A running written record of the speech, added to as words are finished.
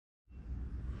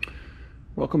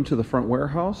Welcome to the front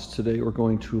warehouse. Today we're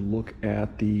going to look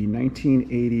at the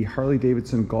 1980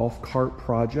 Harley-Davidson golf cart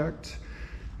project.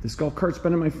 This golf cart's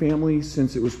been in my family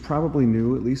since it was probably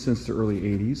new, at least since the early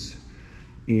 80s.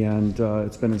 And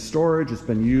it's been in storage, it's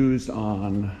been used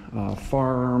on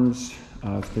farms,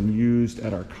 it's been used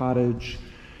at our cottage.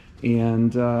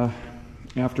 And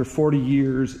after 40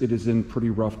 years, it is in pretty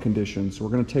rough condition. So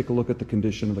we're going to take a look at the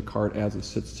condition of the cart as it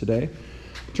sits today.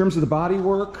 In terms of the body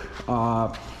work,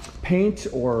 paint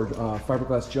or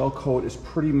fiberglass gel coat is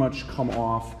pretty much come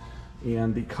off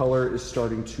and the color is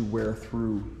starting to wear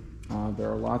through.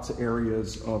 There are lots of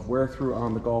areas of wear through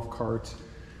on the golf cart.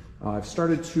 I've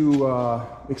started to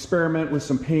experiment with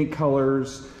some paint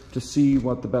colors to see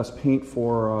what the best paint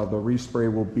for the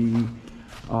respray will be.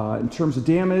 In terms of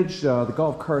damage, the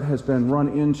golf cart has been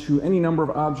run into any number of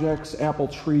objects, apple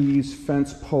trees,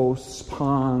 fence posts,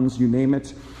 ponds, you name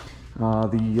it.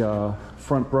 The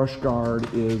front brush guard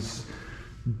is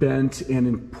bent and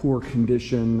in poor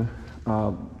condition.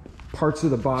 Parts of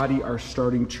the body are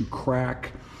starting to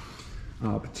crack,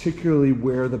 particularly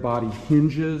where the body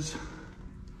hinges.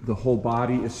 The whole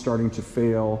body is starting to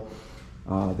fail.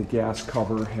 The gas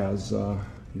cover has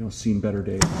seen better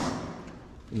days.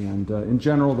 And in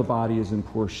general, the body is in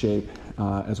poor shape,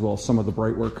 as well as some of the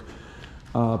bright work.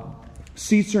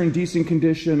 Seats are in decent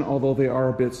condition, although they are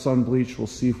a bit sun bleached. We'll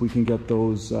see if we can get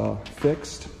those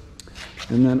fixed.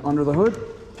 And then under the hood,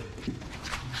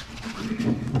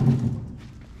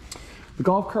 the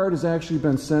golf cart has actually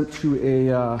been sent to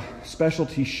a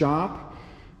specialty shop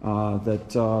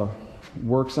that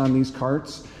works on these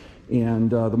carts.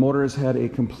 And the motor has had a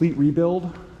complete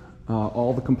rebuild.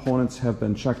 All the components have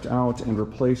been checked out and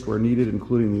replaced where needed,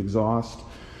 including the exhaust,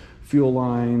 fuel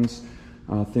lines,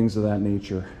 things of that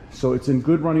nature. So it's in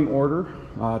good running order.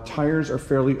 Tires are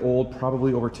fairly old,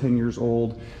 probably over 10 years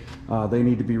old. They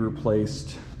need to be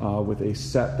replaced with a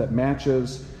set that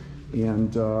matches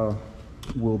and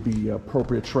will be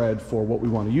appropriate tread for what we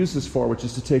want to use this for, which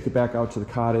is to take it back out to the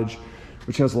cottage,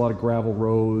 which has a lot of gravel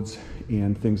roads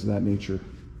and things of that nature.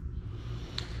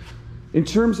 In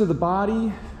terms of the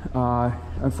body,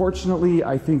 unfortunately,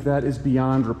 I think that is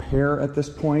beyond repair at this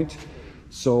point.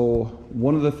 So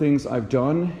one of the things I've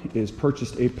done is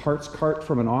purchased a parts cart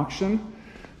from an auction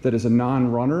that is a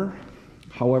non-runner.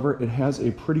 However, it has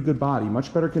a pretty good body,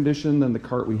 much better condition than the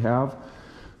cart we have.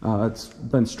 It's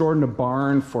been stored in a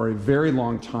barn for a very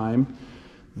long time.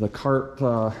 The cart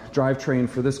drivetrain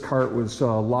for this cart was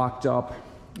locked up.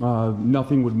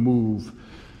 Nothing would move.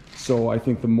 So I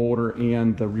think the motor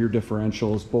and the rear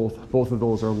differentials, both of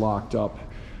those are locked up.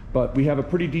 But we have a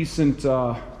pretty decent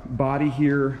body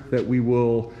here that we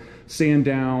will sand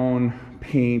down,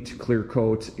 paint, clear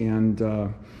coat, and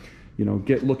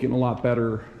get looking a lot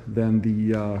better than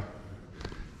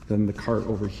the cart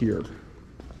over here.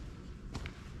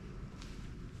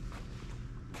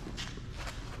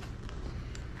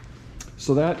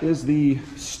 So that is the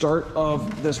start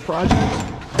of this project.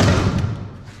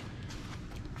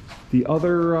 The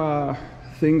other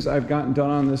things I've gotten done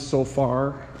on this so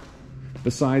far,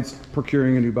 besides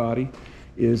procuring a new body,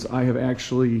 is I have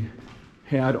actually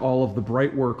had all of the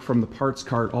bright work from the parts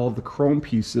cart, all of the chrome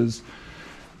pieces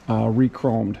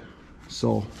re-chromed.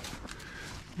 So we'll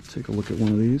take a look at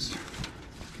one of these.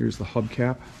 Here's the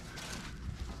hubcap.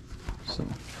 So,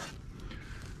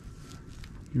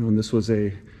 and this was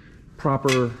a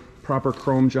proper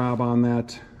chrome job on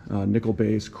that, nickel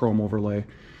base chrome overlay,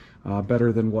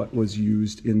 better than what was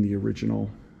used in the original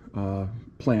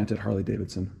plant at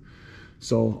Harley-Davidson.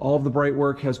 So all of the bright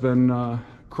work has been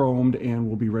chromed and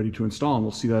will be ready to install, and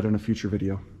we'll see that in a future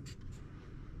video.